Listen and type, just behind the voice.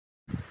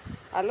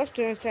Hello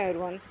students and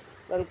everyone,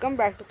 welcome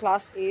back to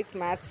class 8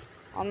 maths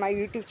on my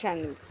YouTube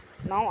channel.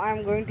 Now I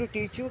am going to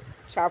teach you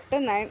chapter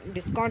 9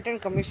 discount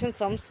and commission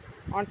sums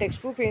on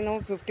textbook page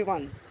number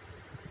 51.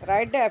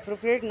 Write the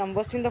appropriate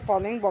numbers in the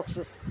following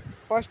boxes.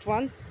 First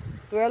one,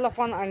 12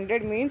 upon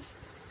 100 means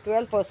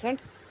 12%,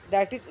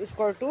 that is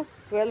equal to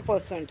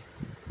 12%.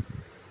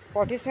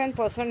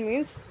 47%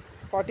 means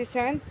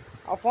 47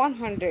 upon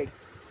 100.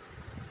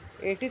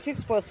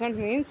 86%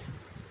 means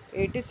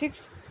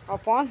 86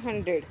 upon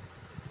 100.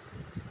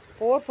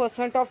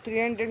 4% of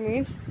 300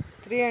 means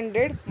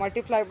 300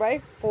 multiplied by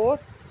 4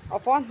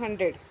 upon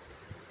 100.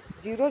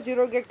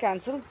 0 get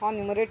cancelled on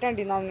numerator and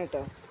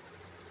denominator.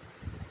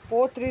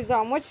 4 3s are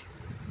how much?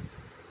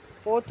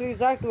 4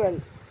 3s are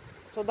 12.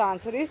 So the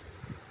answer is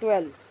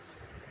 12.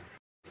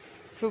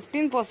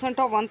 15%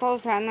 of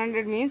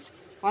 1700 means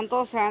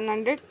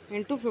 1700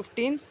 into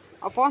 15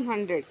 upon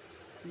 100.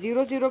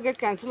 0 get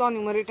cancelled on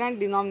numerator and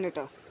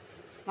denominator.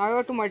 Now you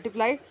have to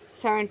multiply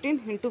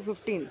 17 into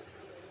 15.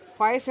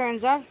 5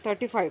 sevens are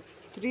 35.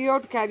 3 you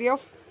have to carry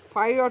off,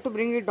 5 you have to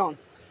bring it down.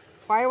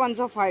 5 ones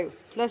are 5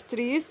 plus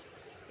 3 is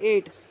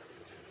 8.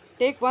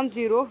 Take 1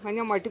 0 when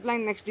you are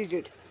multiplying next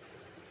digit.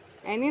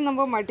 Any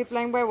number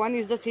multiplying by 1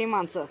 is the same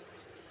answer.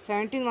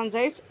 17 ones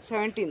is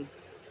 17.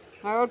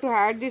 Now you have to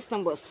add these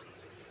numbers.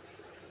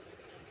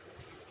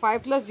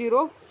 5 plus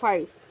 0,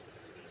 5.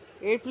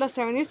 8 plus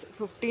 7 is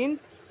 15.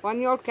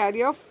 1 you have to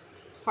carry off,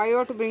 5 you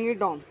have to bring it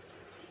down.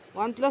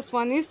 1 plus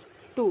 1 is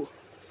 2.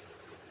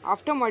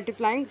 After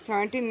multiplying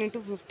 17 into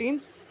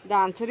 15, the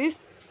answer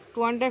is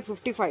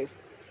 255.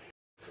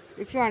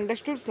 If you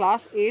understood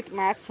class 8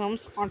 math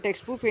sums on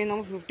textbook page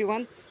number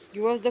 51,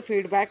 give us the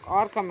feedback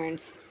or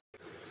comments.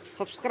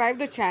 Subscribe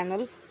the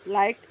channel,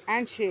 like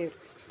and share.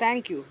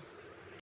 Thank you.